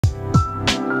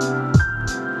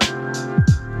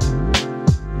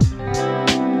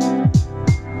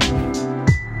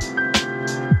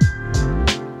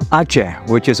Aceh,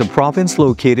 which is a province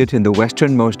located in the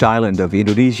westernmost island of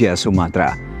Indonesia,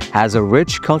 Sumatra, has a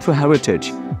rich cultural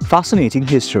heritage, fascinating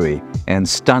history, and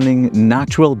stunning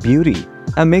natural beauty,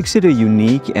 and makes it a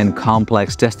unique and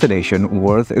complex destination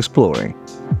worth exploring.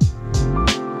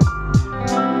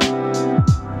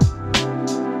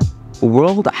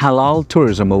 World Halal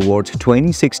Tourism Awards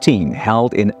 2016,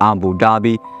 held in Abu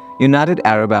Dhabi, United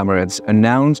Arab Emirates,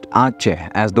 announced Aceh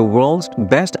as the world's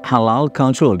best halal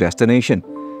cultural destination,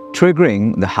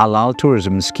 triggering the halal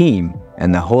tourism scheme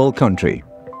in the whole country.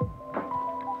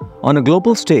 On a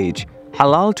global stage,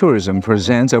 halal tourism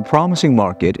presents a promising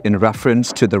market in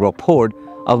reference to the report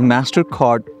of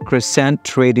MasterCard Crescent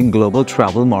Trading Global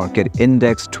Travel Market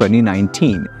Index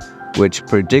 2019, which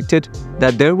predicted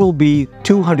that there will be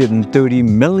 230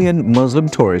 million Muslim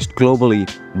tourists globally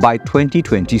by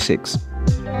 2026.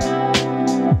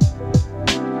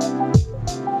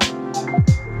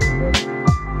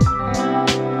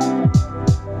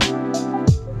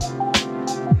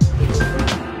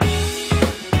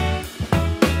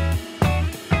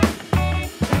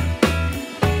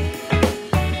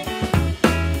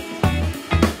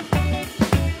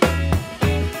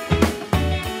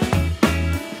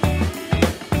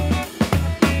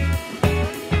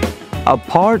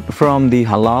 Apart from the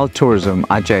halal tourism,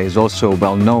 Aceh is also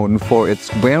well known for its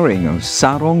wearing of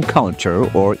sarong culture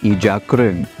or ija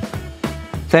Kroeng.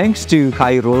 Thanks to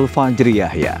Khairul Fajri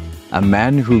Yahya, a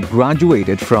man who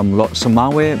graduated from Lok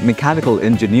Sumawe Mechanical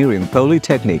Engineering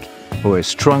Polytechnic, who has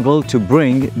struggled to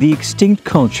bring the extinct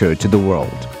culture to the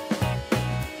world.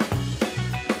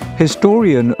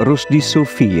 Historian Rusdi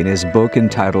Sufi, in his book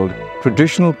entitled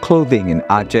Traditional Clothing in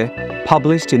Aceh,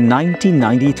 published in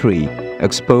 1993,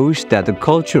 exposed that the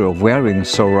culture of wearing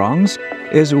sarongs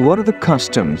is one of the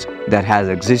customs that has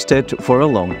existed for a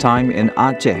long time in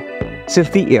Aceh, since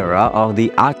the era of the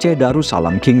Aceh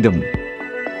Darussalam Kingdom.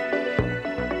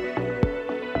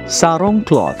 Sarong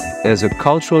cloth is a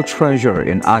cultural treasure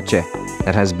in Aceh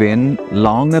that has been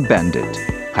long abandoned.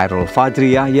 Khairul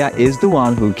Fajri Yahya is the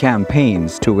one who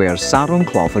campaigns to wear sarong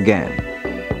cloth again.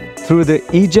 Through the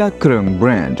Ija Kroeng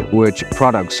brand, which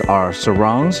products are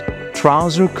sarongs,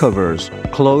 trouser covers,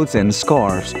 clothes and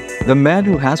scarves, the man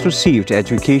who has received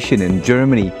education in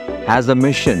Germany has a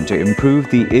mission to improve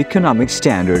the economic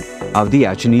standard of the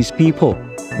Aceh'S people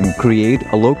and create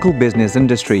a local business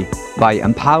industry by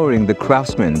empowering the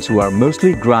craftsmen who are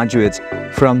mostly graduates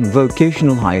from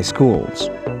vocational high schools.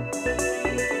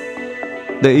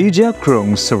 The Ija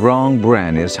Kroeng sarong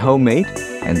brand is homemade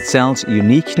and sells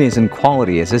uniqueness and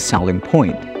quality as a selling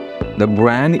point. The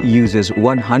brand uses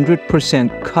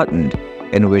 100% cotton,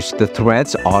 in which the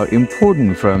threads are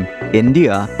imported from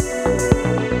India.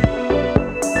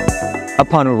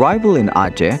 Upon arrival in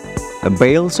Aceh, the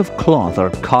bales of cloth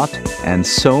are cut and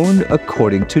sewn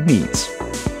according to needs.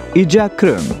 Ija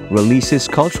Kroeng releases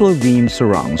cultural themed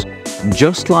sarongs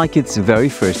just like its very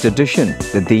first edition.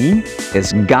 The theme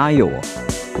is Gayo,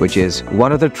 which is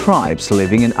one of the tribes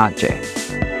living in Aceh.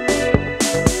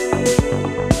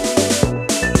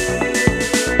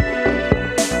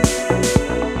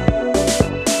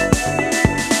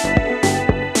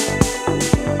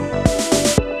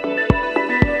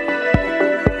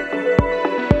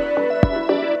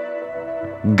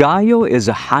 Gayo is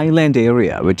a highland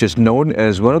area which is known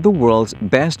as one of the world's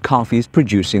best coffee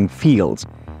producing fields,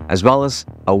 as well as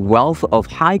a wealth of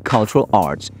high cultural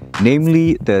arts,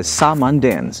 namely the Saman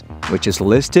dance, which is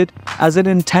listed as an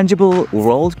intangible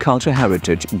world cultural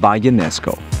heritage by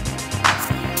UNESCO.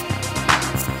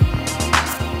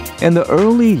 In the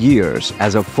early years,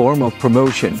 as a form of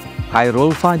promotion,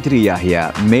 Khairul Fajri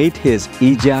Yahya made his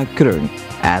Ija Kroeng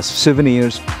as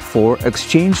souvenirs for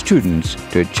exchange students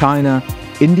to China,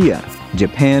 India,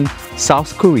 Japan,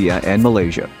 South Korea, and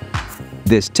Malaysia.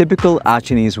 This typical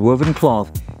Aceh'S woven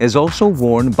cloth is also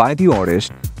worn by the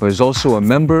artist, who is also a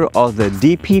member of the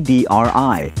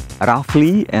DPDRI,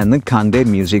 Rafli and the Kande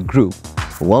music group,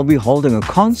 who will be holding a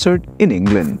concert in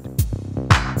England.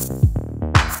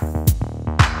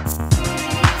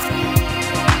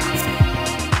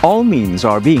 All means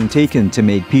are being taken to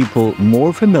make people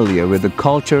more familiar with the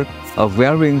culture of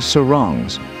wearing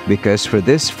sarongs, because for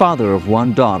this father of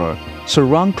one daughter,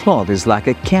 sarong cloth is like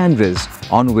a canvas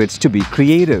on which to be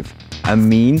creative, a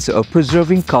means of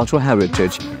preserving cultural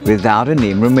heritage without a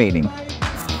name remaining.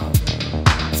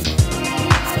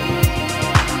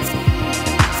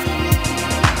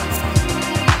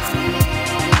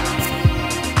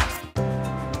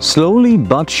 Slowly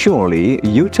but surely,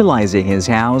 utilizing his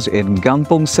house in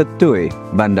Kampung Setui,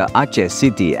 Banda Aceh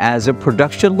City as a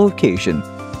production location,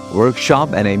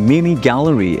 workshop and a mini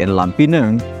gallery in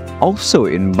Lampinang, also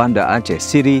in Banda Aceh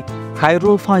City,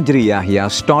 Khairul Fajri Yahya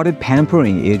started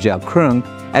pampering Ijab Kroeng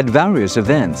at various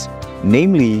events,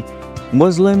 namely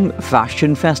Muslim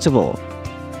Fashion Festival,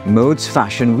 Modes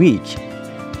Fashion Week,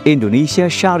 Indonesia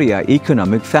Sharia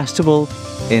Economic Festival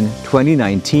in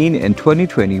 2019 and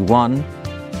 2021,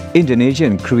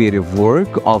 Indonesian Creative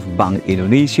Work of Bank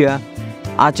Indonesia,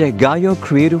 Aceh Gayo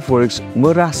Creative Works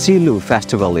Murasilu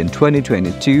Festival in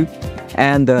 2022,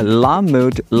 and the La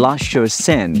Mode La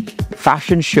Sen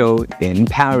fashion show in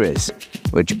Paris,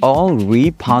 which all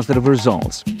reap positive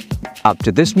results. Up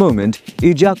to this moment,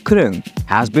 Ijab Kroeng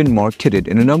has been marketed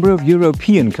in a number of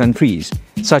European countries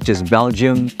such as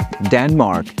Belgium,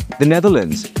 Denmark, the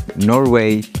Netherlands,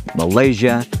 Norway,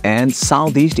 Malaysia, and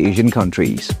Southeast Asian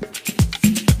countries.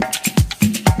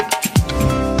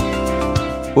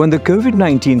 When the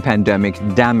COVID-19 pandemic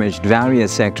damaged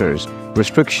various sectors,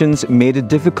 restrictions made it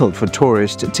difficult for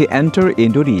tourists to enter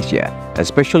Indonesia,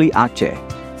 especially Aceh.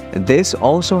 This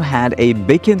also had a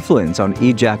big influence on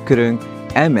Ijab Kroeng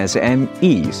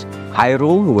MSMEs.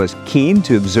 Khairul, who was keen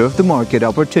to observe the market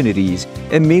opportunities,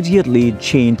 immediately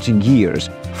changed gears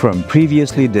from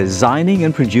previously designing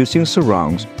and producing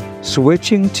sarongs,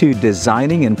 switching to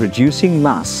designing and producing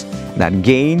masks that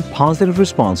gained positive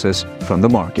responses from the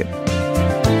market.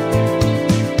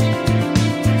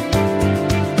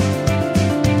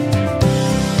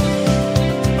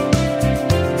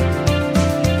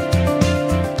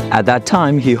 At that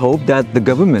time, he hoped that the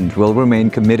government will remain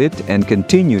committed and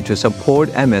continue to support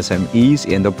MSMEs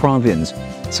in the province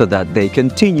so that they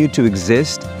continue to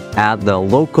exist at the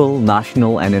local,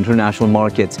 national, and international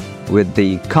markets with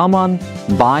the Come On,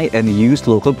 Buy and Use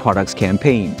Local Products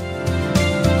campaign.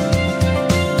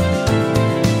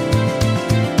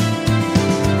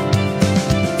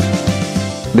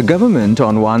 The government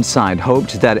on one side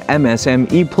hoped that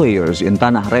MSME players in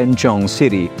Tanah Rencong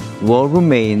city will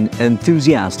remain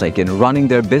enthusiastic in running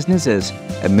their businesses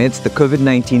amidst the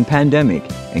COVID-19 pandemic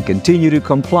and continue to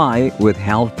comply with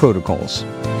health protocols.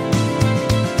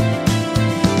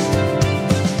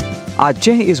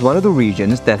 Aceh is one of the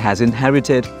regions that has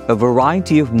inherited a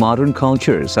variety of modern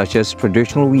cultures such as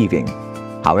traditional weaving.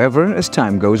 However, as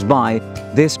time goes by,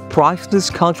 this priceless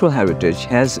cultural heritage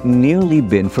has nearly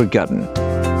been forgotten.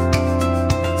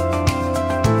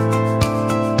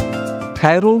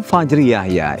 Khairul Fajri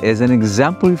Yahya is an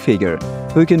exemplary figure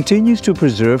who continues to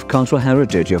preserve cultural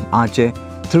heritage of Aceh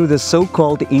through the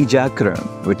so-called Ijab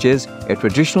Kroeng, which is a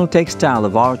traditional textile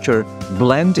of archer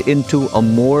blend into a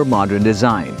more modern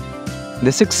design.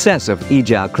 The success of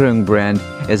Ijab Kroeng brand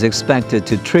is expected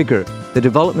to trigger the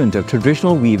development of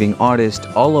traditional weaving artists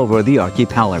all over the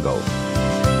archipelago.